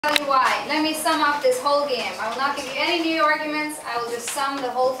Tell you why. Let me sum up this whole game. I will not give you any new arguments. I will just sum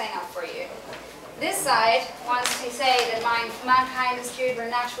the whole thing up for you. This side wants to say that mankind is good, we're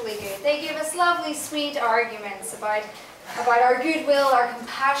naturally good. They give us lovely, sweet arguments about our goodwill, our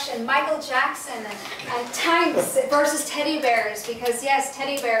compassion, Michael Jackson, and tanks versus teddy bears. Because yes,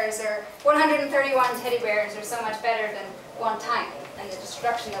 131 teddy bears are so much better than one tank and the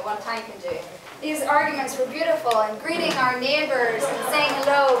destruction that one tank can do. These arguments were beautiful, and greeting our neighbours and saying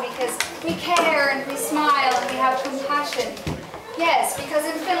hello because we care and we smile and we have compassion. Yes, because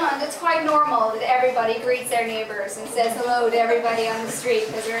in Finland it's quite normal that everybody greets their neighbours and says hello to everybody on the street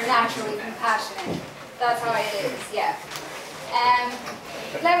because we're naturally compassionate. That's how it is, yeah.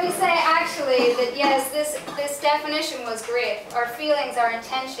 Let me say actually that yes, this definition was great. Our feelings, our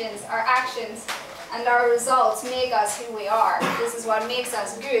intentions, our actions, and our results make us who we are. This is what makes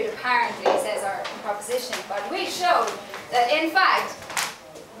us good, apparently, says our proposition. But we showed that, in fact,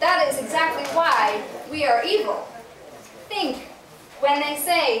 that is exactly why we are evil. Think, when they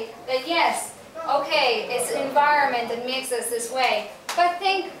say that, yes, okay, it's environment that makes us this way, but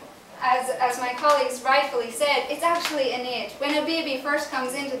think, as my colleagues rightfully said, it's actually innate. When a baby first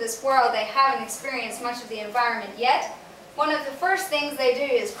comes into this world, they haven't experienced much of the environment yet. One of the first things they do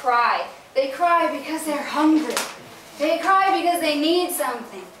is cry. They cry because they're hungry. They cry because they need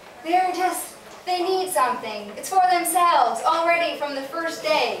something. They need something. It's for themselves. Already from the first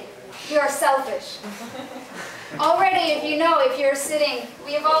day, you're selfish. Already, if you're sitting,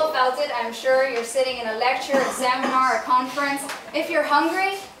 we've all felt it, I'm sure, you're sitting in a lecture, a seminar, a conference. If you're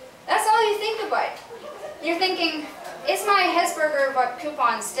hungry, that's all you think about. You're thinking, is my Hesburger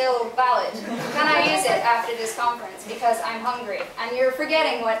coupon still valid? Can I use it after this conference because I'm hungry? And you're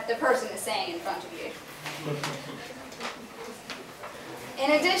forgetting what the person is saying in front of you.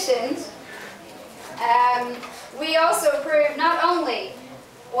 In addition, we also proved not only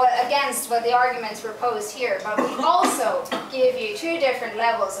against what the arguments were posed here, but we also give you two different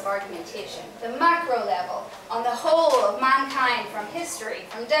levels of argumentation. The macro level, on the whole of mankind from history,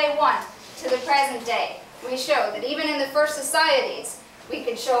 from day one to the present day. We show that even in the first societies, we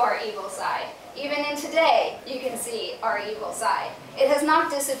could show our evil side. Even in today, you can see our evil side. It has not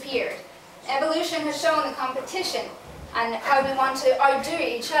disappeared. Evolution has shown the competition and how we want to outdo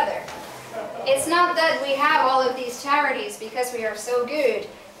each other. It's not that we have all of these charities because we are so good,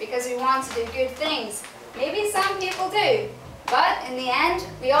 because we want to do good things. Maybe some people do, but in the end,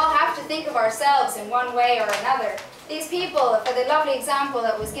 we all have to think of ourselves in one way or another. These people, for the lovely example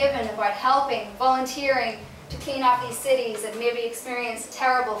that was given about helping, volunteering to clean up these cities that maybe experienced a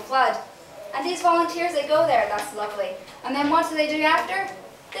terrible flood. And these volunteers, they go there, that's lovely. And then what do they do after?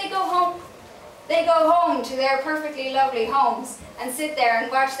 They go home. They go home to their perfectly lovely homes and sit there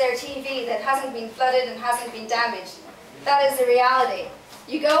and watch their TV that hasn't been flooded and hasn't been damaged. That is the reality.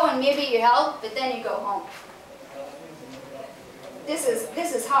 You go and maybe you help, but then you go home. This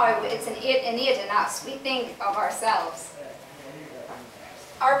is how it's innate in us. We think of ourselves.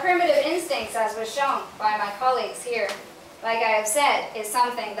 Our primitive instincts, as was shown by my colleagues here, like I have said, is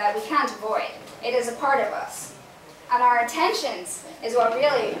something that we can't avoid. It is a part of us. And our intentions is what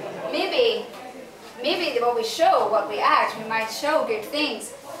really, maybe what we show, what we act, we might show good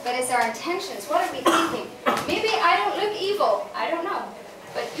things, but it's our intentions. What are we thinking? Maybe I don't look evil. I don't know.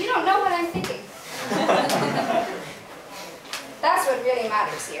 But you don't know what I'm thinking. That's what really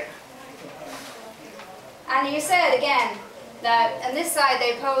matters here. And you said, again, that on this side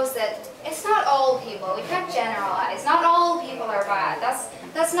they pose that it's not all people. We can't generalize. Not all people are bad.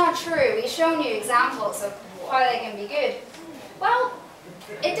 That's not true. We've shown you examples of why they can be good. Well,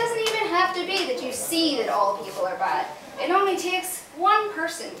 it doesn't even have to be that you see that all people are bad. It only takes one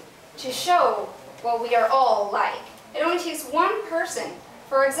person to show what we are all like. It only takes one person.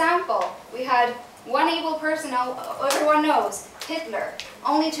 For example, we had one evil person everyone knows, Hitler.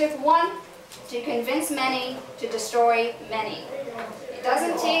 Only took one to convince many to destroy many. It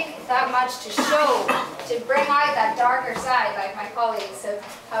doesn't take that much to show, to bring out that darker side, like my colleagues have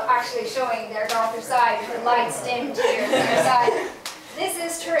actually showing their darker side with the lights dimmed here on their side. This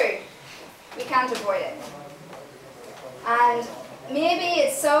is true. We can't avoid it. And maybe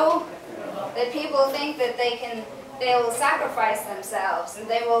it's so that people think that they will sacrifice themselves and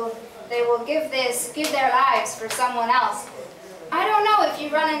they will give their lives for someone else. I don't know if you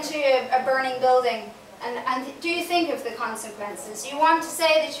run into a burning building and do you think of the consequences? You want to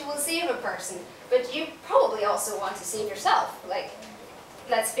say that you will save a person, but you probably also want to save yourself. Like,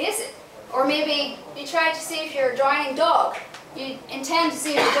 let's face it. Or maybe you try to save your drowning dog. You intend to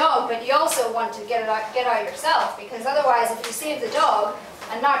save the dog, but you also want to get out yourself, because otherwise if you save the dog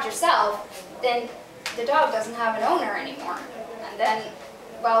and not yourself, then the dog doesn't have an owner anymore. And then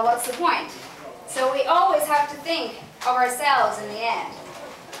well, what's the point? So we always have to think of ourselves in the end.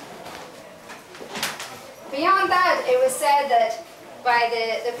 Beyond that, it was said that by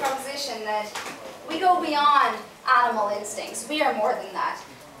the proposition that we go beyond animal instincts. We are more than that.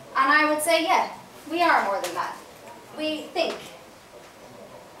 And I would say, yeah, we are more than that. We think.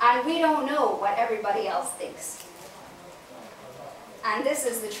 And we don't know what everybody else thinks. And this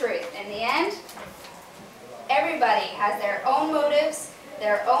is the truth. In the end, everybody has their own motives,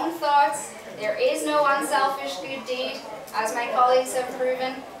 their own thoughts. There is no unselfish good deed, as my colleagues have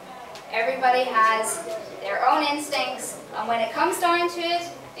proven. Everybody has their own instincts, and when it comes down to it,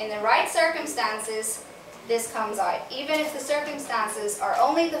 in the right circumstances, this comes out. Even if the circumstances are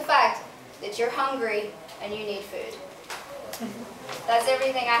only the fact that you're hungry and you need food. That's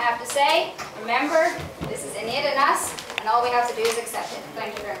everything I have to say. Remember, this is innate in us, and all we have to do is accept it.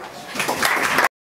 Thank you very much.